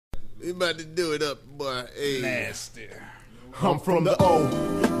We about to do it up, boy. Hey. Nasty. I'm from the O,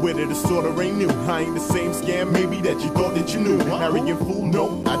 where the disorder ain't new. I ain't the same scam, maybe that you thought that you knew. Arrogant fool,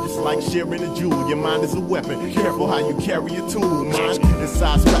 no, I just like sharing a jewel. Your mind is a weapon, careful how you carry a tool. Mine is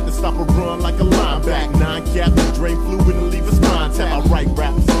size strap to stop a run like a lineback. 9 cap to drain fluid and leave a spine tap. I write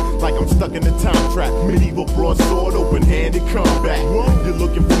raps like I'm stuck in a time trap. Medieval broadsword, open-handed combat. You're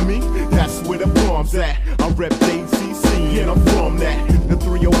looking for me? That's where the bomb's at. I rep DCC and I'm from that. The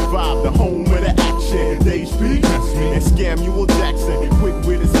 305, the home of the action. Dave Speak and Samuel Jackson. Quick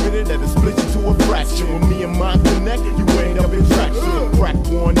with a spinner that'll split you to a fraction. When me and mine connect, you ain't up in traction. Crack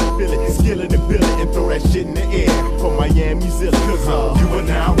one and fill it, skill it and bill it, and throw that shit in the air for Miami Zilla. Cause you are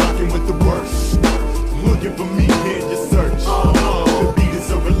now rocking with the worst. Looking for me, here's your search. The beat is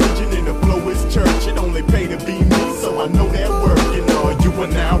a religion and the flow is church. It only pay to be me, so I know that work. You know, you are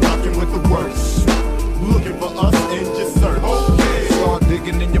now rocking with the worst. Looking for us and just search. Okay. Start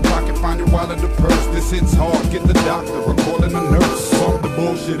digging in your pocket, find your wallet or purse. This hits hard, get the doctor or calling a nurse. Bump the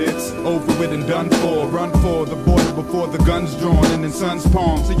bullshit, it's over with and done for. Run for the border before the gun's drawn. And in sun's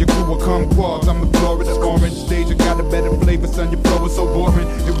palm, so your crew will come quads. I'm a Florida orange stage, I got a better flavor, son. Your flow is so boring.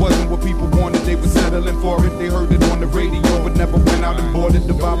 It wasn't what people wanted, they were settling for it. They heard it on the radio, but never went out and bought it.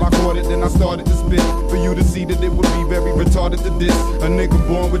 The vibe I caught it, then I started to spit. For you to see that it would be very retarded to diss a nigga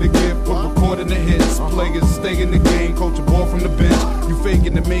born with a gift for recording the hits. Players stay in the game, coach a ball from the bench. You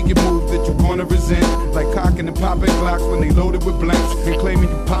faking to make it move that you gonna resent. Like cocking and popping Glocks when they loaded with blanks. And claiming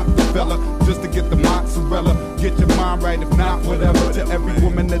you popped the fella just to get the mozzarella. Get your mind right, if not, whatever. To every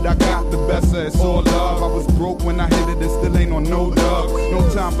woman that I got, the best of it's all love. I was broke when I hit it and still ain't on no dub. No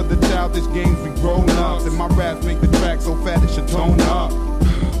time for the childish games, we grown ups. And my raps make the track so fat it should tone up.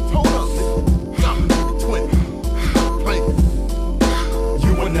 Hold up, I'm the twin.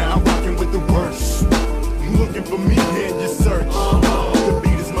 You are now rocking with the worst. Looking for me, and your search. The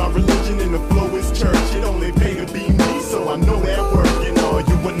beat is my religion and the flow is church. It only pay to be me, so I know that work. And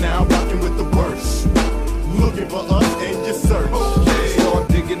you are now rocking with the worst. Looking for us and your search. Start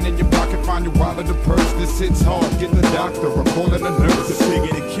digging in your pocket, find your wallet or purse. This hits hard, get the doctor or calling a nurse. The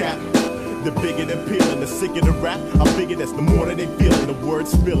bigger the cap, the bigger the peeling, the sicker the rap. I figure that's the more that they feeling, the word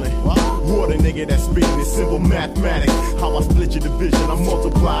spilling. Water nigga that's spitting, it's simple mathematics. How I split your division, I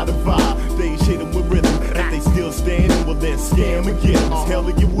multiply the vibe. They hit them with rhythm, if they still standing, well then scam and get them. It's hell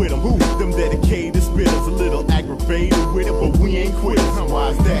to get with them. Them dedicated spitters, a little aggravated with it, but we ain't quitters. Why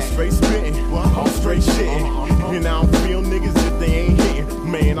is that? Straight spitting, I'm straight shitting. And I don't feel niggas if they ain't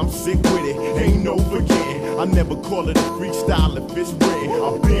hitting. Man, I'm sick with it, ain't no forgetting. I never call it a freestyle if it's written.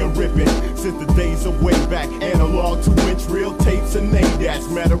 I've been ripping since the days of way back. Analog 2-inch real tapes and that's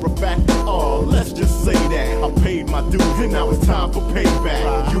matter of fact. Oh, let's just say that I paid my dues and now it's time for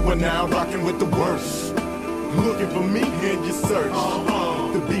payback. You are now rocking with the worst. Looking for me and your search.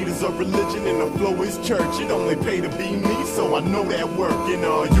 The beat is a religion and the flow is church. It only pay to be me, so I know that work. And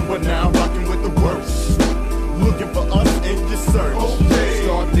you are now rocking with the worst. Looking for us and your search.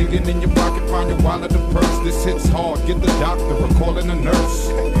 Start digging in your pocket, find your wallet or purse. This hits hard, get the doctor or calling a nurse.